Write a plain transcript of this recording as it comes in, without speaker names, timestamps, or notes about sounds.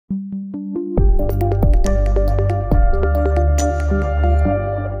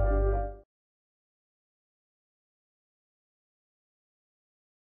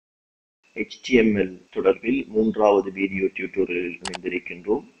HTML தொடர்பில் மூன்றாவது video டியூட்டோரியலில்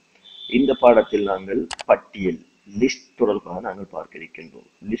இணைந்திருக்கின்றோம். இந்த பாடத்தில் நாங்கள் பட்டியல் லிஸ்ட் தொடர்பாக நாங்கள் பார்க்க இருக்கின்றோம்.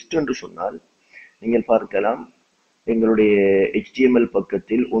 லிஸ்ட் என்று சொன்னால் நீங்கள் பார்க்கலாம், எங்களுடைய HTML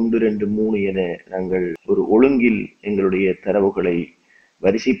பக்கத்தில் 1 2 3 என நாங்கள் ஒரு ஒழுங்கில் எங்களுடைய தரவுகளை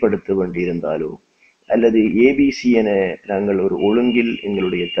வரிசைப்படுத்த வேண்டியிருந்தாலோ அல்லது ABC என நாங்கள் ஒரு ஒழுங்கில்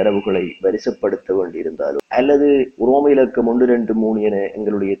எங்களுடைய தரவுகளை வரிசைப்படுத்த வேண்டியிருந்தாலோ அல்லது உரோம இலக்கம் 1 2 3 என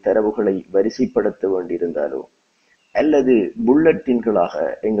எங்களுடைய தரவுகளை வரிசைப்படுத்த வேண்டியிருந்தாலோ அல்லது புல்லட்டின்களாக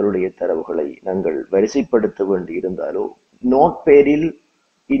எங்களுடைய தரவுகளை நாங்கள் வரிசைப்படுத்த வேண்டியிருந்தாலோ நோட்பேடில்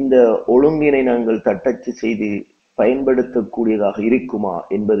இந்த ஒழுங்கினை நாங்கள் தட்டச்சு செய்து பயன்படுத்தக்கூடியதாக இருக்குமா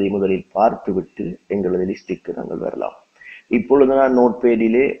என்பதை முதலில் பார்த்துவிட்டு எங்களது லிஸ்டுக்கு நாங்கள் வரலாம். இப்பொழுது நான்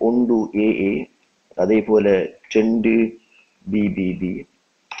நோட்பேடிலே 1 AA அதே போல 2 BBB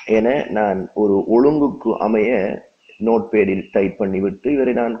என நான் ஒரு ஒழுங்குக்கு அமைய நோட்பேடில் டைப் பண்ணிவிட்டு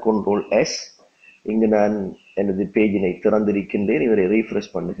இவரை நான் Ctrl+S, இங்கு நான் எனது பேஜினை திறந்திருக்கின்றேன். இவரை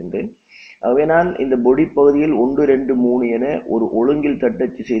ரீஃப்ரெஷ் பண்ணுகின்றேன். ஆகவே நான் இந்த பொடி பகுதியில் 1 2 3 என ஒரு ஒழுங்கில்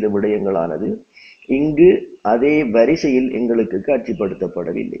தட்டச்சு செய்த விடயங்களானது இங்கு அதே வரிசையில் எங்களுக்கு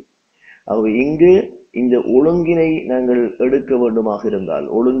காட்சிப்படுத்தப்படவில்லை. ஆகவே இங்கு இந்த ஒழுங்கினை நாங்கள் எடுக்க வேண்டுமாக இருந்தால்,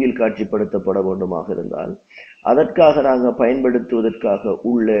 ஒழுங்கில் காட்சிப்படுத்தப்பட வேண்டுமாக இருந்தால், அதற்காக நாங்கள் பயன்படுத்துவதற்காக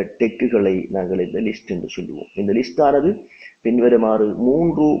உள்ள டெக்குகளை நாங்கள் இந்த லிஸ்ட் என்று சொல்லுவோம். இந்த லிஸ்ட் ஆனது பின்வருமாறு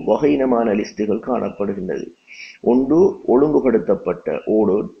 3 வகையினமான லிஸ்டுகள் காணப்படுகின்றது. 1 ஒழுங்குபடுத்தப்பட்ட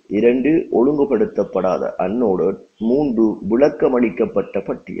ordered, 2 ஒழுங்குபடுத்தப்படாத unordered, 3 விளக்கமளிக்கப்பட்ட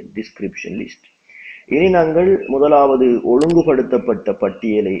பட்டியல் description list. இனி நாங்கள் முதலாவது ஒழுங்குபடுத்தப்பட்ட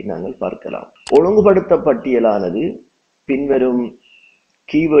பட்டியலை நாங்கள் பார்க்கலாம். ஒழுங்குபடுத்த பட்டியலானது பின்வரும்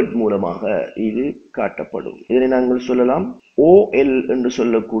கீவேர்ட் மூலமாக இது காட்டப்படும். இதனை நாங்கள் சொல்லலாம் OL என்று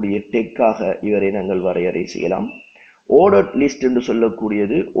சொல்லக்கூடிய டெக்காக இவரை நாங்கள் வரையறை செய்யலாம். ordered லிஸ்ட் என்று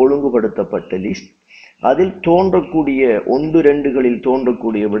சொல்லக்கூடியது ஒழுங்குபடுத்தப்பட்ட லிஸ்ட். அதில் தோன்றக்கூடிய 1 2களில்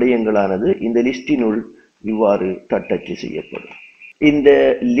தோன்றக்கூடிய விடயங்களானது இந்த லிஸ்டினுள் இவ்வாறு தட்டச்சு செய்யப்படும். இந்த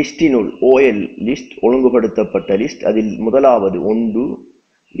லிஸ்டினுள் OL லிஸ்ட் ஒழுங்குபடுத்தப்பட்ட லிஸ்ட், அதில் முதலாவது 1,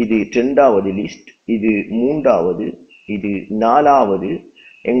 இது 2வது லிஸ்ட், இது 3வது, இது 4வது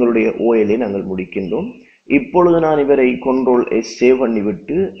எங்களுடைய OL நாங்கள் முடிக்கின்றோம். இப்பொழுது நான் இவரை Ctrl+S சேவ்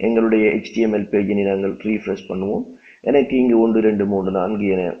பண்ணிவிட்டு எங்களுடைய HTML பேஜினை நாங்கள் ரீஃப்ரெஷ் பண்ணுவோம். எனக்கு இங்கு 1 2 3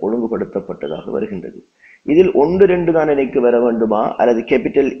 4 என ஒழுங்குபடுத்தப்பட்டதாக வருகின்றது. இதில் 1 2 தான் எனக்கு வர வேண்டுமா அல்லது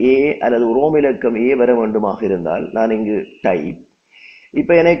கேபிட்டல் A அல்லது உரோம இலக்கம் A வர வேண்டுமாக இருந்தால் நான் இங்கு டைப்.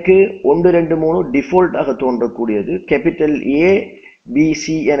 இப்ப எனக்கு 1 2 3 டிஃபால்ட்டாக தோன்றக்கூடியது. கேபிட்டல் A B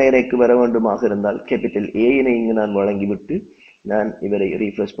C என எனக்கு வர வேண்டுமாக இருந்தால் கேபிட்டல் A என இங்கு நான் வழங்கிவிட்டு நான் இவரை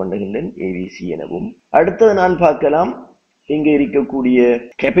ரீஃப்ரெஷ் பண்ணுகின்றேன் ABC எனவும். அடுத்தது நான் பார்க்கலாம், இங்கே இருக்கக்கூடிய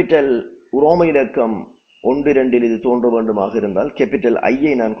கேபிட்டல் உரோம இலக்கம் 1 2 இது தோன்ற வேண்டுமாக இருந்தால் கேபிட்டல்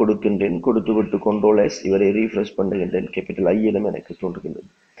I நான் கொடுக்கின்றேன். கொடுத்துவிட்டு Ctrl+S இவரை ரீஃப்ரெஷ் பண்ணுகின்றேன். கேபிட்டல் I எனும் எனக்கு தோன்றுகின்றது.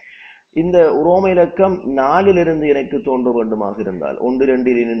 இந்த உரோம இலக்கம் 4 எனக்கு தோன்ற வேண்டுமாக இருந்தால், 1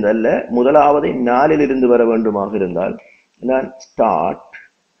 2 அல்ல, முதலாவது 4 வர வேண்டுமாக இருந்தால் நான் ஸ்டார்ட்,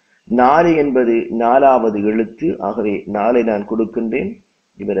 4 என்பது 4வது எழுத்து, ஆகவே 4 நான் கொடுக்கின்றேன்.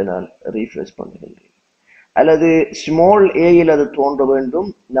 இவரை நான் ரீஃப்ரெஷ் பண்ணுகின்றேன். அல்லது ஸ்மால் a இல் அது தோன்ற வேண்டும்,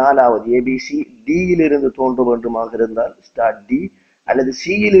 4வது ABC, D இலிருந்து தோன்ற வேண்டுமாக இருந்தால் ஸ்டார்ட் D, அல்லது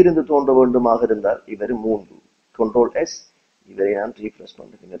C இலிருந்து தோன்ற வேண்டுமாக இருந்தால் இவர் 3. Ctrl+S இவரை நான் ரீஃப்ரெஷ்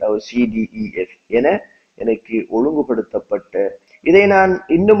பண்ணுகிறேன். அதாவது CDEF என எனக்கு ஒழுங்குபடுத்தப்பட்ட, இதை நான்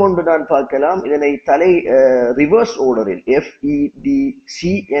இன்னும் ஒன்று நான் பார்க்கலாம். இதனை ரிவர்ஸ் ஆர்டரில் FEDC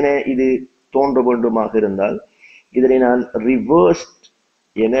என இது தோன்ற வேண்டுமாக இருந்தால் இதனை நான் ரிவர்ஸ்ட்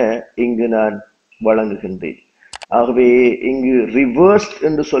என இங்கு நான் வழங்குகின்றேன். ஆகவே இங்கு ரிவர்ஸ்ட்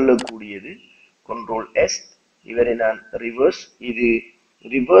என்று சொல்லக்கூடியது Ctrl+S, இவரை நான் ரிவர்ஸ், இது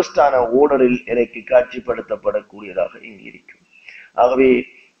ரிவர்ஸ்டான ஓர்டரில் எனக்கு காட்சிப்படுத்தப்படக்கூடியதாக இங்கு இருக்கும். ஆகவே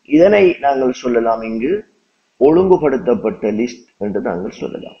இதனை நாங்கள் சொல்லலாம் இங்கு ஒழுங்குபடுத்தப்பட்ட லிஸ்ட் என்று நாங்கள்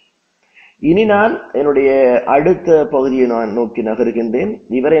சொல்லலாம். இனி நான் என்னுடைய அடுத்த பகுதியை நான் நோக்கி நகர்கின்றேன்.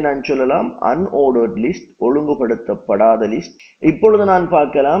 இவரை நான் சொல்லலாம் unordered லிஸ்ட், ஒழுங்குபடுத்தப்படாத லிஸ்ட். இப்பொழுது நான்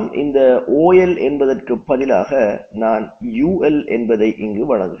பார்க்கலாம், இந்த OL என்பதற்கு பதிலாக நான் UL என்பதை இங்கு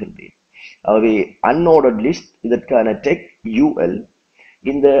வழங்குகின்றேன். ஆகவே unordered லிஸ்ட், இதற்கான டெக் UL.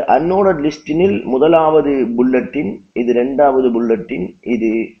 இந்த unordered லிஸ்டினில் முதலாவது புல்லட்டின், இது 2வது புல்லட்டின்,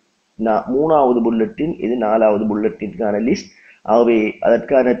 இது 3வது புல்லட்டின், இது 4வது புல்லட்டின்கான லிஸ்ட். ஆகவே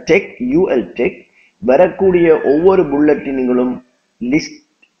அதற்கான டெக் UL டெக். வரக்கூடிய ஒவ்வொரு புல்லட்டின்களும் லிஸ்ட்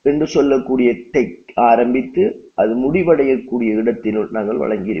என்று சொல்லக்கூடிய டெக் ஆரம்பித்து அது முடிவடையக்கூடிய இடத்தினுள் நாங்கள்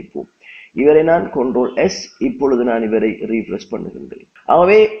வழங்கியிருப்போம். இவரை நான் கண்ட்ரோல் எஸ், இப்பொழுது நான் இவரை ரீஃப்ரெஷ் பண்ணுகின்றேன்.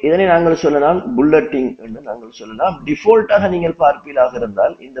 ஆகவே இதனை நாங்கள் சொல்லலாம் புல்லட்டிங் என்று நாங்கள் சொல்லலாம். டிஃபால்ட்டாக நீங்கள் பார்ப்பீராக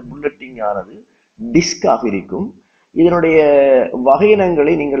இருந்தால் இந்த புல்லட்டிங் ஆனது டிஸ்காக இருக்கும். இதனுடைய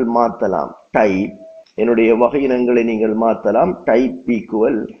வகையினங்களை நீங்கள் மாற்றலாம். டைப், என்னுடைய வகையினங்களை நீங்கள் மாற்றலாம். டைப்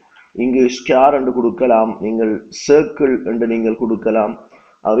ஈக்குவல், இங்கு ஸ்டார் என்று கொடுக்கலாம், நீங்கள் சர்க்கிள் என்று நீங்கள் கொடுக்கலாம்.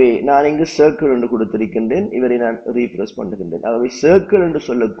 ஆகவே நான் இங்கு சர்க்கிள் என்று கொடுத்திருக்கின்றேன். இவரை நான் ரீஃப்ரெஷ் பண்ணுகின்றேன். ஆகவே சர்க்கிள் என்று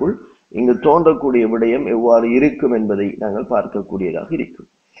சொல்லக்குள் இங்கு தோன்றக்கூடிய விடயம் எவ்வாறு இருக்கும் என்பதை நாங்கள் பார்க்கக்கூடியதாக இருக்கும்.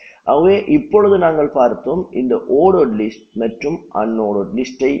 ஆகவே இப்பொழுது நாங்கள் பார்த்தோம் இந்த ordered லிஸ்ட் மற்றும் unordered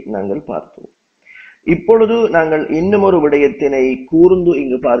லிஸ்டை நாங்கள் பார்த்தோம். இப்பொழுது நாங்கள் இன்னும் ஒரு விடயத்தினை கூர்ந்து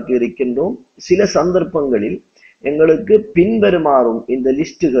இங்கு பார்க்க இருக்கின்றோம். சில சந்தர்ப்பங்களில் எங்களுக்கு பின்வருமாறும் இந்த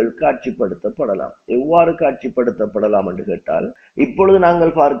லிஸ்டுகள் காட்சிப்படுத்தப்படலாம். எவ்வாறு காட்சிப்படுத்தப்படலாம் என்று கேட்டால், இப்பொழுது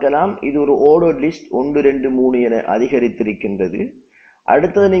நாங்கள் பார்க்கலாம் இது ஒரு ordered லிஸ்ட் 1 2 3 என அதிகரித்திருக்கின்றது.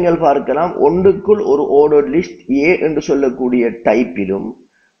 அடுத்தது நீங்கள் பார்க்கலாம் ஒன்றுக்குள் ஒரு ordered லிஸ்ட் A என்று சொல்லக்கூடிய டைப்பிலும்,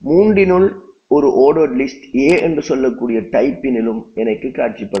 3னுள் ஒரு ordered லிஸ்ட் A என்று சொல்லக்கூடிய டைப்பினிலும் எனக்கு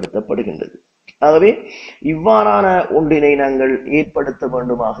காட்சிப்படுத்தப்படுகின்றது. ஆகவே இவ்வாறான ஒன்றினை நாங்கள் ஏற்படுத்த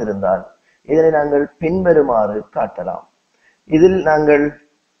வேண்டுமாக இருந்தால் இதனை நாங்கள் பின்வருமாறு காட்டலாம். இதில் நாங்கள்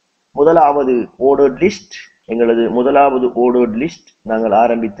முதலாவது ordered லிஸ்ட், எங்களது முதலாவது ordered லிஸ்ட் நாங்கள்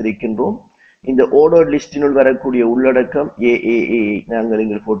ஆரம்பித்திருக்கின்றோம். இந்த ordered லிஸ்டினுள் வரக்கூடிய உள்ளடக்கம் AAA நாங்கள்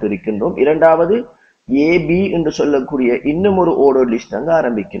இங்கு போட்டிருக்கின்றோம். இரண்டாவது AB என்று சொல்லக்கூடிய இன்னும் ஒரு ordered லிஸ்ட் அங்கு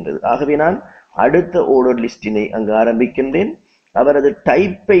ஆரம்பிக்கின்றது. ஆகவே நான் அடுத்த ordered லிஸ்டினை அங்கு ஆரம்பிக்கின்றேன். அவரது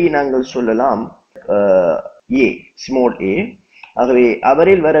டைப்பை நாங்கள் சொல்லலாம் A, ஸ்மால் a. ஆகவே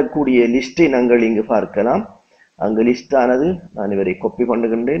அவரில் வரக்கூடிய லிஸ்டை நாங்கள் இங்கு பார்க்கலாம். அங்கு லிஸ்ட் ஆனது, நான் இவரை காப்பி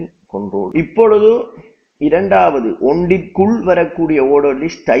பண்ணுகின்றேன், கண்ட்ரோல். இப்பொழுது இரண்டாவது ஒன்றிற்குள் வரக்கூடிய ordered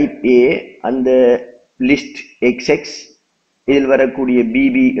லிஸ்ட் டைப் A, அந்த லிஸ்ட் XX, இதில் வரக்கூடிய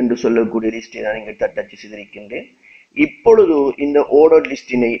BB என்று சொல்லக்கூடிய லிஸ்டை நான் இங்கு தட்டச்சு செய்திருக்கின்றேன். இப்பொழுது இந்த ordered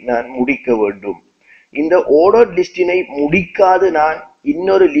லிஸ்டினை நான் முடிக்க வேண்டும். இந்த ordered லிஸ்டினை முடிக்காது நான்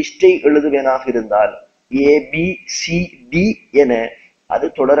இன்னொரு லிஸ்டை எழுதுவேனாக இருந்தால் ABCD என அது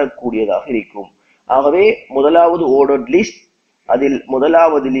தொடரக்கூடியதாக இருக்கும். ஆகவே முதலாவது ordered லிஸ்ட், அதில்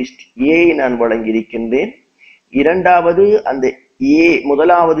முதலாவது லிஸ்ட் A நான் வழங்கியிருக்கின்றேன். இரண்டாவது அந்த A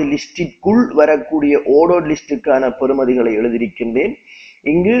முதலாவது லிஸ்டிற்குள் வரக்கூடிய ordered லிஸ்டுக்கான பெறுமதிகளை எழுதியிருக்கின்றேன்.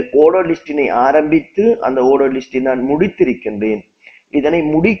 இங்கு ordered லிஸ்டினை ஆரம்பித்து அந்த ordered லிஸ்டை நான் முடித்திருக்கின்றேன். இதனை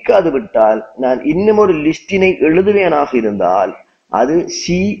முடிக்காது விட்டால் நான் இன்னும் ஒரு லிஸ்டினை எழுதுவேனாக இருந்தால் அது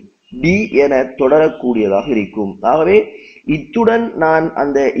CD என தொடரக்கூடியதாக இருக்கும். ஆகவே இத்துடன் நான்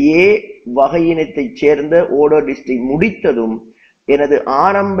அந்த A வகையினத்தை சேர்ந்த ordered லிஸ்டை முடித்ததும் எனது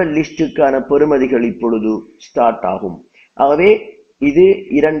ஆரம்ப லிஸ்டுக்கான பெறுமதிகள் இப்பொழுது ஸ்டார்ட் ஆகும். ஆகவே இது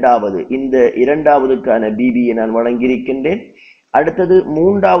இரண்டாவது, இந்த இரண்டாவதுக்கான BBயை நான் வழங்கியிருக்கின்றேன். அடுத்தது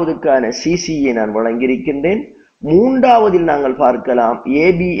மூன்றாவதுக்கான CCயை நான் வழங்கியிருக்கின்றேன். மூன்றாவதில் நாங்கள் பார்க்கலாம்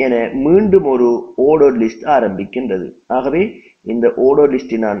AB என மீண்டும் ஒரு ordered லிஸ்ட் ஆரம்பிக்கின்றது. ஆகவே இந்த ordered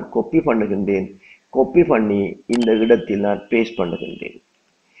லிஸ்டை நான் காப்பி பண்ணுகின்றேன். காப்பி பண்ணி இந்த இடத்தில் நான் பேஸ்ட் பண்ணுகின்றேன்.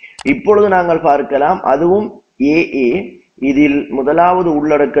 இப்பொழுது நாங்கள் பார்க்கலாம் அதுவும் AA. இதில் முதலாவது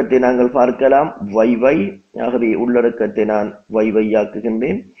உள்ளடக்கத்தை நாங்கள் பார்க்கலாம் YY. ஆகவே உள்ளடக்கத்தை நான் YY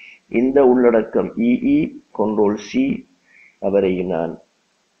ஆக்குகின்றேன். இந்த உள்ளடக்கம் EE, கண்ட்ரோல் C, அவரையும் நான்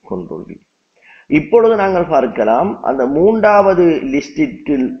கண்ட்ரோல் V. இப்பொழுது நாங்கள் பார்க்கலாம் அந்த மூன்றாவது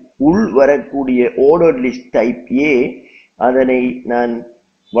லிஸ்டிற்கு உள் வரக்கூடிய ordered லிஸ்ட் டைப் A, அதனை நான்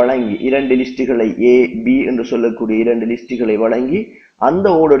வழங்கி இரண்டு லிஸ்டுகளை A B என்று சொல்லக்கூடிய இரண்டு லிஸ்டுகளை வழங்கி அந்த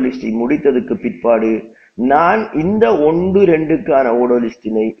ordered லிஸ்டை முடித்ததுக்கு பிற்பாடு நான் இந்த 1 2க்கான ordered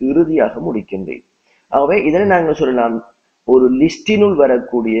லிஸ்டினை இறுதியாக முடிக்கின்றேன். ஆகவே இதனை நாங்கள் சொல்லலாம் ஒரு லிஸ்டினுள்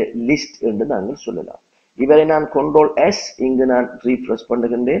வரக்கூடிய லிஸ்ட் என்று நாங்கள் சொல்லலாம். இவரை நான் கண்ட்ரோல் S, இங்கு நான் ரீஃப்ரெஷ்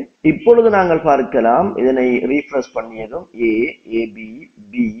பண்ணுகின்றேன். இப்பொழுது நாங்கள் பார்க்கலாம் இதனை refresh பண்ணியதும் A, AB,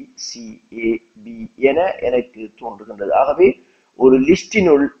 B, C, A, B என எனக்கு தோன்றுகின்றது. ஆகவே ஒரு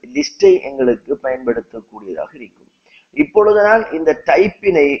லிஸ்டினுள் லிஸ்டை எங்களுக்கு பயன்படுத்தக்கூடியதாக இருக்கும். இப்பொழுது நான் இந்த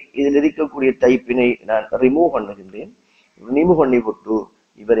டைப்பினை, இதில் இருக்கக்கூடிய டைப்பினை நான் ரிமூவ் பண்ணுகின்றேன். ரிமூவ் பண்ணி போட்டு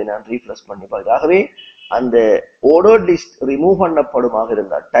இவரை நான் ரீஃப்ரெஷ் பண்ணி பார்க்கிறேன். ஆகவே அந்த ordered லிஸ்ட் ரிமூவ் பண்ணப்படுமாக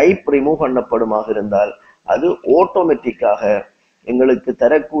இருந்தால், டைப் ரிமூவ் பண்ணப்படுமாக இருந்தால் அது ஆட்டோமேட்டிக்காக எங்களுக்கு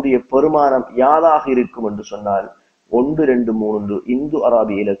தரக்கூடிய பெருமானம் யாதாக இருக்கும் என்று சொன்னால் 1 2 3 இந்து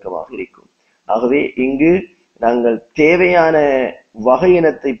அராபிய இலக்கமாக இருக்கும். ஆகவே இங்கு நாங்கள் தேவையான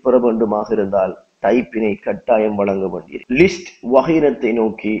வகையினத்தை பெற வேண்டுமாக இருந்தால் டைப்பினை கட்டாயம் வழங்க வேண்டியது. லிஸ்ட் வகையினத்தை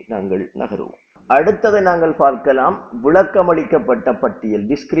நோக்கி நாங்கள் நகருவோம். அடுத்ததை நாங்கள் பார்க்கலாம் விளக்கமளிக்கப்பட்ட பட்டியல்,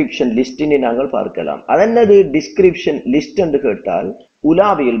 டிஸ்கிரிப்ஷன் லிஸ்டினை நாங்கள் பார்க்கலாம். அதென்னது டிஸ்கிரிப்ஷன் லிஸ்ட் என்று கேட்டால்,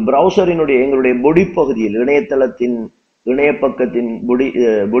 உலாவியில் பிரவுசரினுடைய எங்களுடைய பொடி பகுதியில் இணையதளத்தின் இணையப்பக்கத்தின்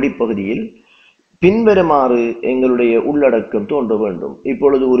பொடி பகுதியில் பின்வருமாறு எங்களுடைய உள்ளடக்கம் தோன்ற வேண்டும்.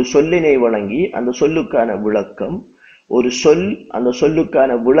 இப்பொழுது ஒரு சொல்லினை வழங்கி அந்த சொல்லுக்கான விளக்கம், ஒரு சொல் அந்த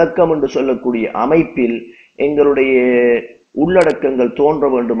சொல்லுக்கான விளக்கம் என்று சொல்லக்கூடிய அமைப்பில் எங்களுடைய உள்ளடக்கங்கள் தோன்ற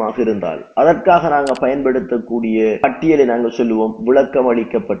வேண்டுமாக இருந்தால் அதற்காக நாங்கள் பயன்படுத்தக்கூடிய பட்டியலை நாங்கள் சொல்லுவோம் விளக்கம்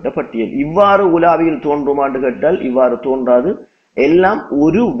அளிக்கப்பட்ட பட்டியல். இவ்வாறு உலாவியில் தோன்றுமாண்டு கேட்டால் இவ்வாறு தோன்றாது. எல்லாம்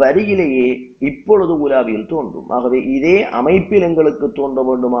ஒரு வரியிலேயே இப்பொழுது உலாவியில் தோன்றும். ஆகவே இதே அமைப்பில் எங்களுக்கு தோன்ற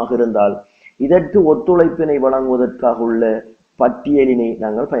வேண்டுமாக இருந்தால் இதற்கு ஒத்துழைப்பினை வழங்குவதற்காக உள்ள பட்டியலினை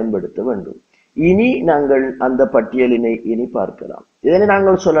நாங்கள் பயன்படுத்த வேண்டும். இனி நாங்கள் அந்த பட்டியலினை இனி பார்க்கலாம். இதனை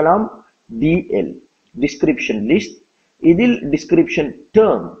நாங்கள் சொல்லலாம் டிஎல், டிஸ்கிரிப்ஷன் லிஸ்ட். இதில் டிஸ்கிரிப்ஷன்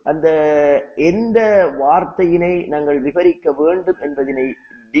டேர்ம், அந்த எந்த வார்த்தையினை நாங்கள் விவரிக்க வேண்டும் என்பதனை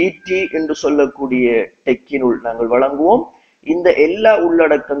டிடி என்று சொல்லக்கூடிய டெக்கினுள் நாங்கள் வழங்குவோம். இந்த எல்லா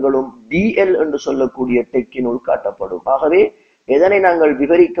உள்ளடக்கங்களும் டிஎல் என்று சொல்லக்கூடிய டெக்கினுள் காட்டப்படும். ஆகவே எதனை நாங்கள்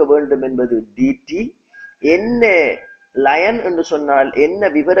விவரிக்க வேண்டும் என்பது டிடி, என்ன லயன் என்று சொன்னால் என்ன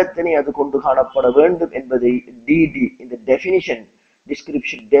விவரத்தினை அது கொண்டு காணப்பட வேண்டும் என்பதை டிடி, இந்த டெபினிஷன்,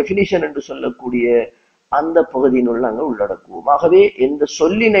 டிஸ்கிரிப்ஷன் டெபினிஷன் என்று சொல்லக்கூடிய அந்த பகுதியினுள் நாங்கள் உள்ளடக்குவோம். ஆகவே எந்த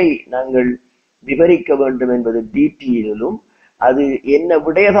சொல்லினை நாங்கள் விவரிக்க வேண்டும் என்பது டிடியிலும் அது என்ன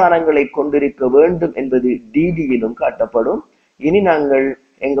விடயதானங்களை கொண்டிருக்க வேண்டும் என்பது டிடியிலும் காட்டப்படும். இனி நாங்கள்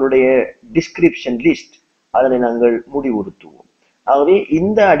எங்களுடைய டிஸ்கிரிப்ஷன் லிஸ்ட் அதனை நாங்கள் முடிவுறுத்துவோம். ஆகவே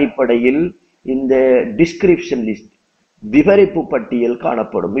இந்த அடிப்படையில் இந்த டிஸ்கிரிப்ஷன் லிஸ்ட் விவரிப்பு பட்டியல்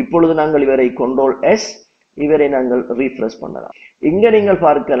காணப்படும். இப்பொழுது நாங்கள் இவரை கண்ட்ரோல் எஸ், இவரை நாங்கள் ரீஃப்ரெஷ் பண்ணலாம். இங்க நீங்கள்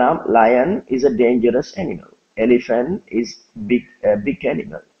பார்க்கலாம் line is a dangerous animal, elephant is big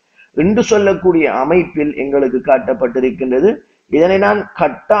animal என்று சொல்லக்கூடிய அமைப்பில் எங்களுக்கு காட்டப்பட்டிருக்கின்றது. இதனை நான்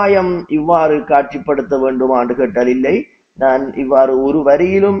கட்டாயம் இவ்வாறு காட்சிப்படுத்த வேண்டுமாண்டு கேட்டால் இல்லை. நான் இவ்வாறு ஒரு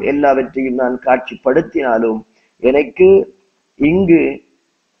வரியிலும் எல்லாவற்றையும் நான் காட்சிப்படுத்தினாலும் எனக்கு இங்கு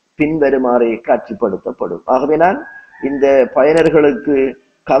பின்வருமாறு காட்சிப்படுத்தப்படும். ஆகவே நான் இந்த பயனர்களுக்கு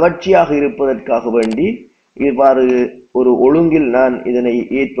கவர்ச்சியாக இருப்பதற்காக வேண்டி இவ்வாறு ஒரு ஒழுங்கில் நான் இதனை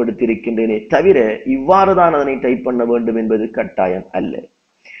ஏற்படுத்தியிருக்கின்றேனே தவிர இவ்வாறு தான் அதனை டைப் பண்ண வேண்டும் என்பது கட்டாயம் அல்ல.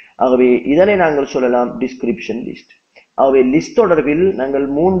 ஆகவே இதனை நாங்கள் சொல்லலாம் டிஸ்கிரிப்ஷன் லிஸ்ட். ஆகவே லிஸ்ட் தொடர்பில் நாங்கள்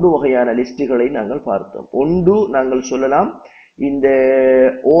 3 வகையான லிஸ்டுகளை நாங்கள் பார்த்தோம். ஒன்று நாங்கள் சொல்லலாம் இந்த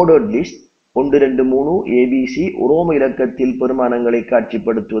ordered லிஸ்ட், 1 2 3 ஏபிசி உரோம இலக்கத்தில் பெருமானங்களை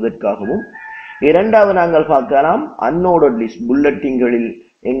காட்சிப்படுத்துவதற்காகவும். இரண்டாவது நாங்கள் பார்க்கலாம் unordered லிஸ்ட், புல்லட்டின்களில்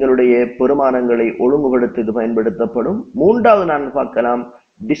எங்களுடைய பெருமானங்களை ஒழுங்குபடுத்த பயன்படுத்தப்படும். மூன்றாவது நாங்கள் பார்க்கலாம்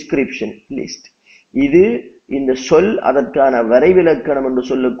டிஸ்கிரிப்ஷன் லிஸ்ட். இது இந்த சொல் அதற்கான வரைவிலக்கணம் என்று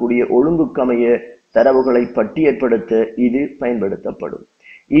சொல்லக்கூடிய ஒழுங்குக்கமைய தரவுகளை பட்டியற்படுத்த இது பயன்படுத்தப்படும்.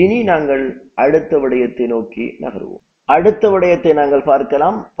 இனி நாங்கள் அடுத்த விடயத்தை நோக்கி நகருவோம். அடுத்த விடயத்தை நாங்கள்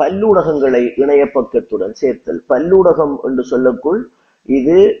பார்க்கலாம் பல்லூடகங்களை இணைய பக்கத்துடன் சேர்த்தல். பல்லூடகம் என்று சொல்லக்குள்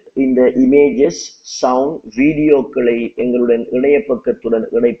இது இந்த இமேஜஸ், சவுண்ட், வீடியோக்களை எங்களுடன் இணைய பக்கத்துடன்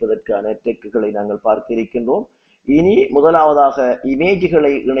இணைப்பதற்கான டெக்குகளை நாங்கள் பார்க்க இருக்கின்றோம். இனி முதலாவதாக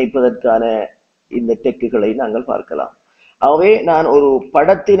இமேஜ்களை இணைப்பதற்கான இந்த டெக்குகளை நாங்கள் பார்க்கலாம். ஆகவே நான் ஒரு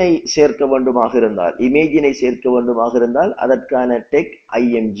படத்தினை சேர்க்க வேண்டுமாக இருந்தால், இமேஜினை சேர்க்க வேண்டுமாக இருந்தால் அதற்கான டெக்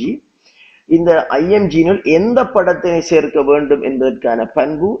IMG. இந்த IMG-னுள் எந்த படத்தினை சேர்க்க வேண்டும் என்பதற்கான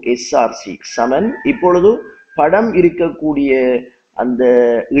பண்பு SRC சமன். இப்பொழுது படம் இருக்கக்கூடிய அந்த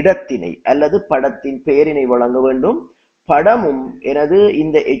இடத்தினை அல்லது படத்தின் பெயரினை வழங்க வேண்டும். படமும் எனது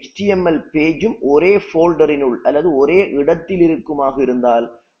இந்த HTML பேஜும் ஒரே ஃபோல்டரினுள் அல்லது ஒரே இடத்தில் இருக்குமாக இருந்தால்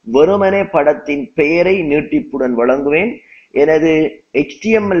வெறுமனே படத்தின் பெயரை நீட்டிப்புடன் வழங்குவேன். எனது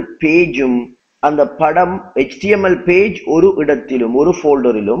HTML பேஜும் அந்த படம் HTML பேஜ் ஒரு இடத்திலும் ஒரு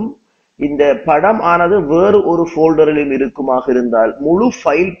ஃபோல்டரிலும் இந்த படம் ஆனது வேறு ஒரு ஃபோல்டரிலும் இருக்குமாக இருந்தால் முழு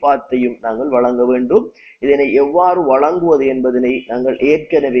ஃபைல் பாத்தையும் நாங்கள் வழங்க வேண்டும். இதனை எவ்வாறு வழங்குவது என்பதனை நாங்கள்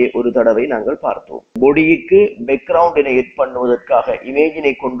ஏற்கனவே ஒரு தடவை நாங்கள் பார்த்தோம். பொடிக்கு பேக்ரவுண்டினை எட் பண்ணுவதற்காக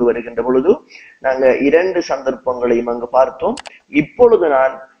இமேஜினை கொண்டு வருகின்ற பொழுது நாங்கள் 2 சந்தர்ப்பங்களையும் அங்கு பார்த்தோம். இப்பொழுது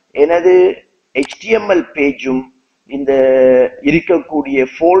நான் எனது HTML பேஜும் இந்த இருக்கக்கூடிய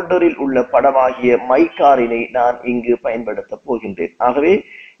ஃபோல்டரில் உள்ள படமாகிய மை காரினை நான் இங்கு பயன்படுத்த போகின்றேன். ஆகவே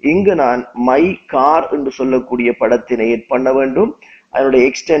இங்கு நான் மை கார் என்று சொல்லக்கூடிய படத்தினை எட் பண்ண வேண்டும். அதனுடைய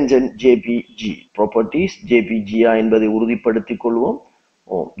எக்ஸ்டென்ஷன் JPG, ப்ராப்பர்ட்டிஸ் JPG என்பதை உறுதிப்படுத்திக் கொள்வோம்.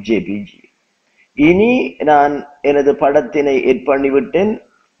 JPG. இனி நான் எனது படத்தினை எட் பண்ணிவிட்டேன்.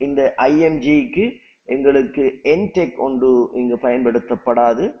 இந்த IMG-க்கு எங்களுக்கு என்டெக் ஒன்று இங்கு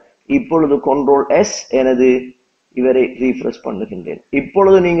பயன்படுத்தப்படாது. இப்பொழுது கண்ட்ரோல் S எனது இவரை ரீஃப்ரெஷ் பண்ணுகின்றேன்.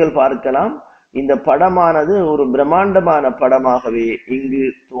 இப்பொழுது நீங்கள் பார்க்கலாம் இந்த படமானது ஒரு பிரம்மாண்டமான படமாகவே இங்கு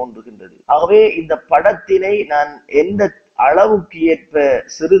தோன்றுகின்றது. ஆகவே இந்த படத்தினை நான் எந்த அளவுக்கு ஏற்ப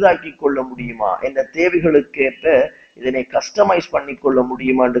சிறிதாக்கி கொள்ள முடியுமா, என்ற தேவைகளுக்கு ஏற்ப இதனை கஸ்டமைஸ் பண்ணி கொள்ள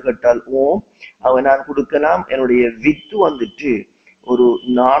முடியுமா என்று கேட்டால் ஓம் அவன் நான் கொடுக்கலாம். என்னுடைய வித்து வந்துட்டு ஒரு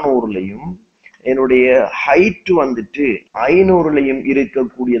 400லையும் என்னுடைய ஹைட் வந்துட்டு 500லையும்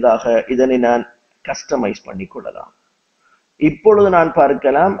இருக்கக்கூடியதாக இதனை நான் கஸ்டமைஸ் பண்ணி கொள்ளலாம். இப்பொழுது நான்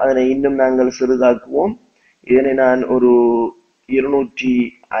பார்க்கலாம், அதனை இன்னும் நாங்கள் சிறிதாக்குவோம். இதனை நான் ஒரு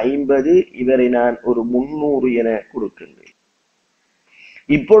 250, இவரை நான் ஒரு 300 என கொடுக்கின்றேன்.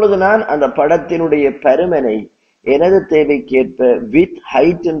 இப்பொழுது நான் அந்த படத்தினுடைய பருமனை எனது தேவைக்கேற்ப வித்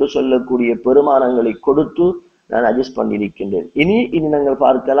ஹைட் என்று சொல்லக்கூடிய பெருமானங்களை கொடுத்து நான் அட்ஜஸ்ட் பண்ணியிருக்கின்றேன். இனி நாங்கள்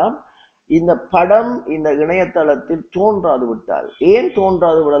பார்க்கலாம், இந்த படம் இந்த இணையதளத்தில் தோன்றாது விட்டால், ஏன்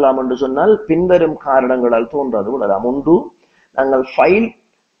தோன்றாது விடலாம் என்று சொன்னால் பின்வரும் காரணங்களால் தோன்றாது விடலாம். ஒன்று, நாங்கள் ஃபைல்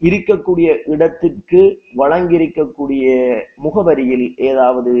இருக்கக்கூடிய இடத்திற்கு வழங்கியிருக்கக்கூடிய முகவரியில்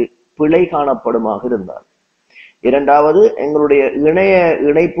ஏதாவது பிழை காணப்படுமாக இருந்தால். இரண்டாவது, எங்களுடைய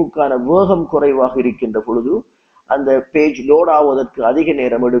இணைப்புக்கான வேகம் குறைவாக இருக்கின்ற பொழுது அந்த பேஜ் லோட் ஆவதற்கு அதிக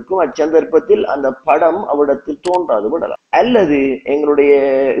நேரம் எடுக்கும். அச்சந்தர்ப்பத்தில் அந்த படம் அவ்விடத்தில் தோன்றாது விடலாம். அல்லது எங்களுடைய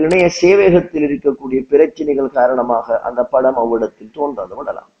இணைய சேவையகத்தில் இருக்கக்கூடிய பிரச்சனைகள் காரணமாக அந்த படம் அவ்விடத்தில் தோன்றாது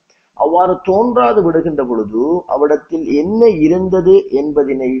விடலாம். அவ்வாறு தோன்றாது விடுகின்ற பொழுது அவ்விடத்தில் என்ன இருந்தது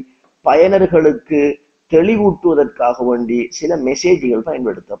என்பதனை பயனர்களுக்கு தெளிவூட்டுவதற்காக வேண்டி சில மெசேஜ்கள்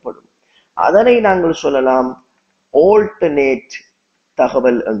பயன்படுத்தப்படும். அதனை நாங்கள் சொல்லலாம் ஆல்டர்னேட்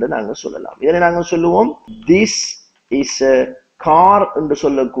தகவல் என்று நாங்கள் சொல்லலாம். இதனை நாங்கள் சொல்லுவோம் திஸ் இஸ் a கார் என்று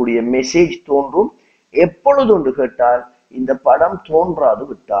சொல்லக்கூடிய மெசேஜ் தோன்றும் எப்பொழுது என்று கேட்டால் இந்த படம் தோன்றாது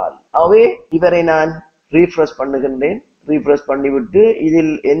விட்டால். ஆகவே இவரை நான் ரீஃப்ரெஷ் பண்ணுகின்றேன். ரீஃப்ரெஷ் பண்ணிவிட்டு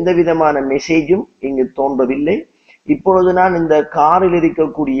இதில் எந்த விதமான மெசேஜும் இங்கு தோன்றவில்லை. இப்பொழுது நான் இந்த காரில்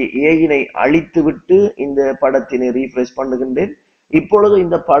இருக்கக்கூடிய ஏயினை அழித்து விட்டு இந்த படத்தினை ரீஃப்ரெஷ் பண்ணுகின்றேன். இப்பொழுது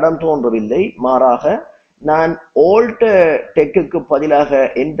இந்த படம் தோன்றவில்லை, மாறாக நான் ஓல்ட் டெக்குக்கு பதிலாக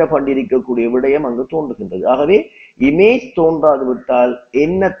என்டர் பண்ணியிருக்கக்கூடிய விடயம் அங்கு தோன்றுகின்றது. ஆகவே இமேஜ் தோன்றாது விட்டால்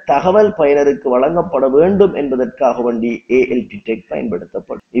என்ன தகவல் பயனருக்கு வழங்கப்பட வேண்டும் என்பதற்காக வேண்டி ALT டெக்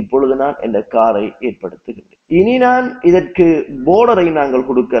பயன்படுத்தப்படும். இப்பொழுது நான் இந்த காரை ஏற்படுத்துகின்றேன். இனி நான் இதற்கு போர்டரை நாங்கள்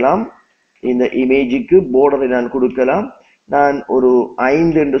கொடுக்கலாம். இந்த இமேஜுக்கு போர்டரை நான் கொடுக்கலாம். நான் ஒரு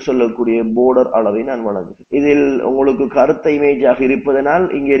 5 என்று சொல்லக்கூடிய போர்டர் அளவை நான் வழங்குகிறேன். இதில் உங்களுக்கு கருத்த இமேஜாக இருப்பதனால்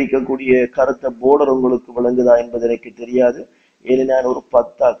இங்கே இருக்கக்கூடிய கருத்த போர்டர் உங்களுக்கு வழங்குதா என்பது எனக்கு தெரியாது. ஏனெனில் நான் ஒரு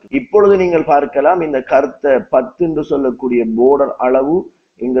 10 ஆக்கு. இப்பொழுது நீங்கள் பார்க்கலாம், இந்த கருத்த 10 என்று சொல்லக்கூடிய போர்டர் அளவு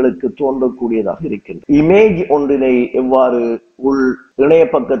எங்களுக்கு தோன்றக்கூடியதாக இருக்கின்றது. இமேஜ் ஒன்றினை எவ்வாறு உள் இணைய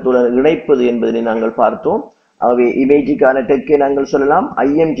பக்கத்துடன் இணைப்பது என்பதனை நாங்கள் பார்த்தோம். ஆகவே இமேஜுக்கான டெக்கை நாங்கள் சொல்லலாம்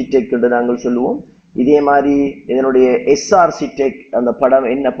IMG டெக் என்று நாங்கள் சொல்லுவோம். இதே மாதிரி இதனுடைய SRC டெக், அந்த படம்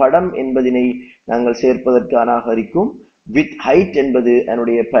என்ன படம் என்பதனை நாங்கள் சேர்ப்பதற்கான இருக்கும். வித் ஹைட் என்பது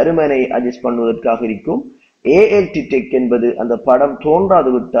என்னுடைய பருமனை அட்ஜஸ்ட் பண்ணுவதற்காக இருக்கும். ALT டெக் என்பது அந்த படம்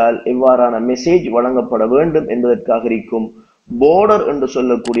தோன்றாது விட்டால் எவ்வாறான மெசேஜ் வழங்கப்பட வேண்டும் என்பதற்காக இருக்கும். போர்டர் என்று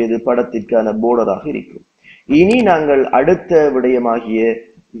சொல்லக்கூடியது படத்திற்கான போர்டராக இருக்கும். இனி நாங்கள் அடுத்த விடயமாகிய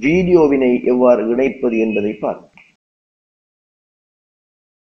வீடியோவினை எவ்வாறு இணைப்பது என்பதை பார்ப்போம்.